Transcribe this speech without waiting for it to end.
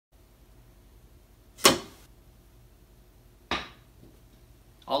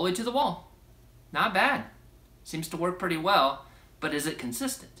all the way to the wall. Not bad. Seems to work pretty well, but is it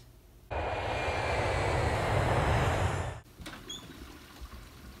consistent?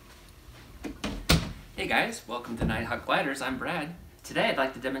 Hey guys, welcome to Nighthawk Gliders. I'm Brad. Today I'd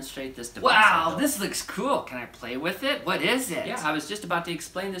like to demonstrate this device. Wow, this looks cool. Can I play with it? What is it? Yeah, I was just about to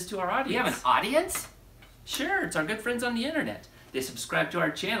explain this to our audience. We have an audience? Sure, it's our good friends on the internet. They subscribe to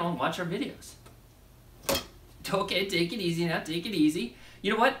our channel and watch our videos. Okay, take it easy now, take it easy.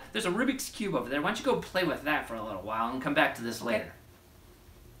 You know what? There's a Rubik's Cube over there. Why don't you go play with that for a little while and come back to this later.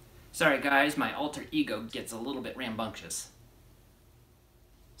 Sorry guys, my alter ego gets a little bit rambunctious.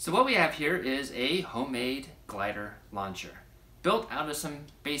 So what we have here is a homemade glider launcher, built out of some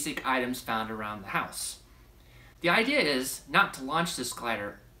basic items found around the house. The idea is not to launch this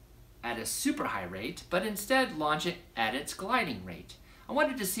glider at a super high rate, but instead launch it at its gliding rate. I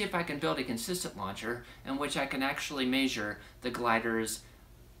wanted to see if I can build a consistent launcher in which I can actually measure the glider's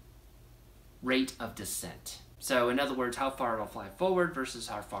rate of descent. So in other words, how far it'll fly forward versus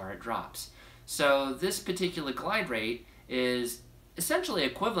how far it drops. So this particular glide rate is essentially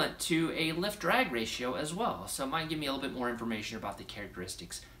equivalent to a lift-drag ratio as well. So it might give me a little bit more information about the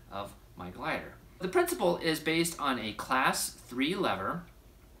characteristics of my glider. The principle is based on a class 3 lever,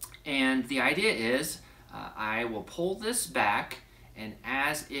 and the idea is I will pull this back, and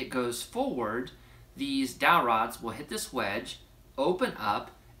as it goes forward, these dowel rods will hit this wedge, open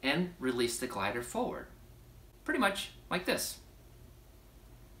up, and release the glider forward. Pretty much like this.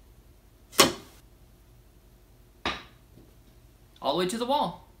 All the way to the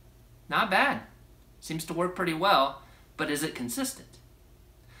wall. Not bad. Seems to work pretty well, but is it consistent?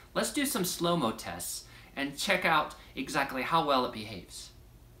 Let's do some slow-mo tests and check out exactly how well it behaves.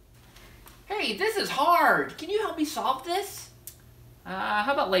 Hey, this is hard. Can you help me solve this?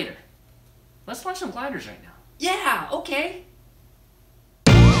 How about later? Let's launch some gliders right now. Yeah, okay.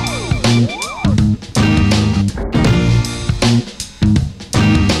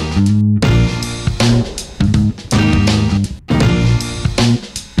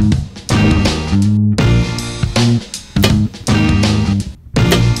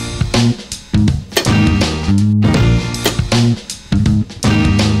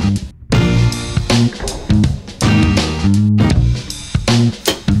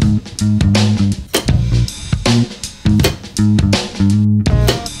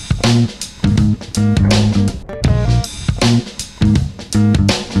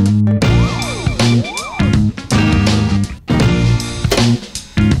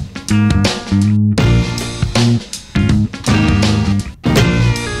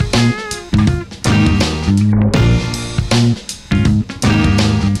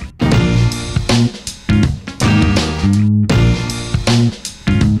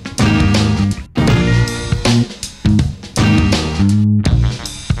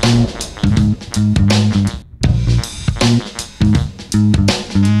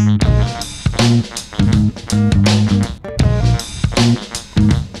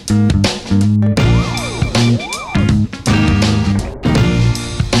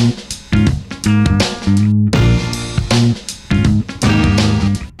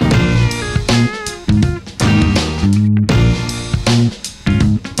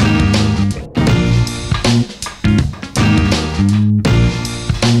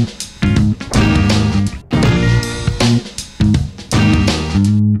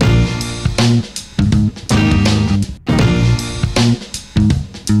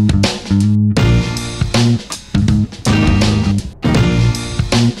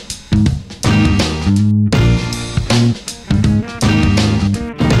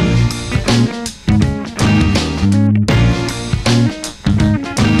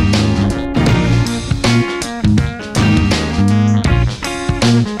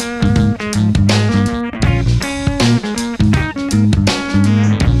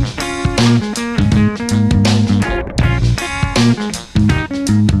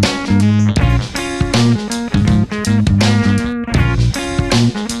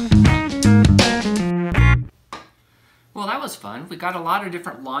 Well, that was fun. We got a lot of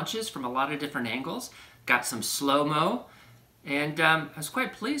different launches from a lot of different angles. Got some slow-mo, and I was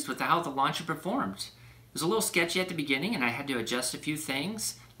quite pleased with how the launcher performed. It was a little sketchy at the beginning, and I had to adjust a few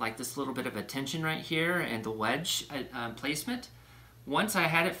things, like this little bit of a tension right here and the wedge placement. Once I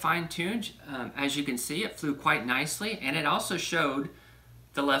had it fine-tuned, as you can see, it flew quite nicely, and it also showed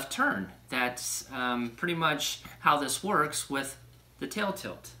the left turn. That's pretty much how this works with the tail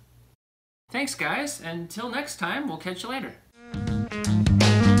tilt. Thanks guys, until next time, we'll catch you later.